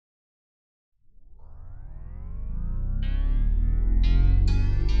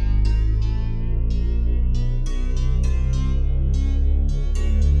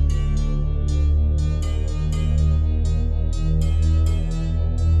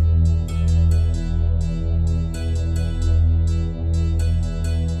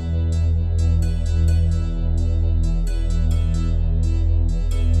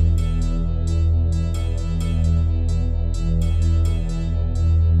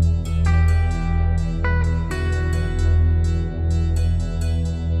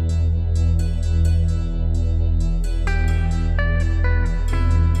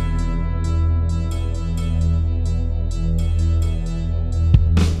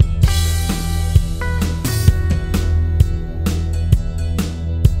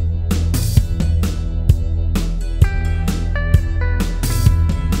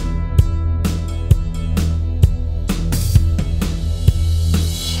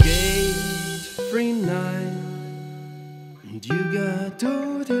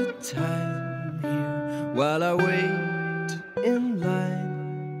do the time here while I wait in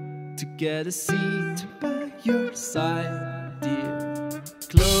line to get a seat by your side, dear.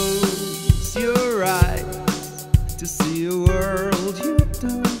 Close your eyes to see a world you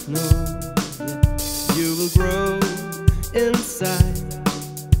don't know yet. You will grow inside,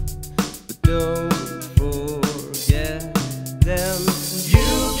 but don't forget them.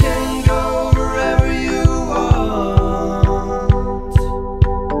 You can go wherever you want.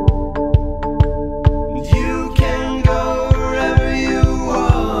 You can go wherever you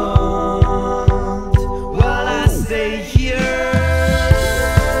want while I stay here.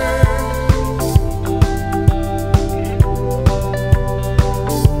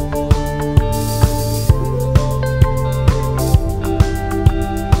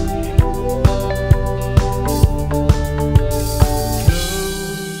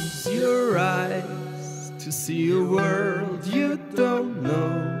 To see a world you don't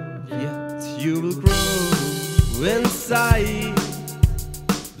know yet. You will grow inside,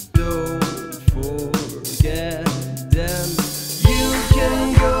 but don't forget them. You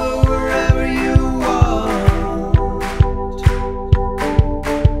can go wherever you want.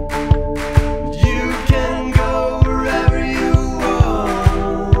 You can go wherever you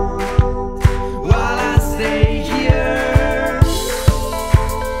want while I stay here.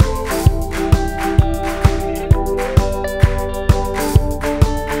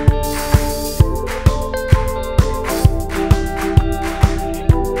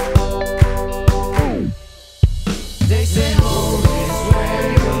 They say home is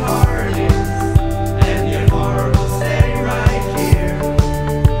where your heart is, and your heart will stay right here.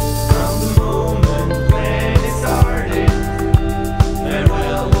 From the moment when it started,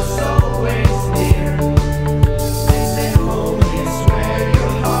 farewell was always near. They say home is where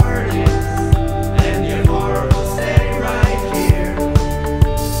your heart is, and your heart will stay right here.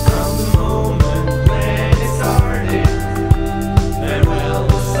 From the moment when it started, farewell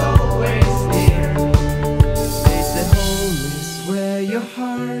was always near. Home is where your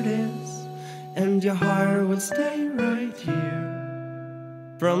heart is, and your heart will stay right here.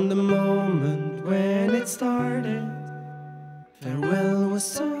 From the moment when it started, farewell was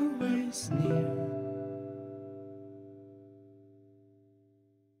so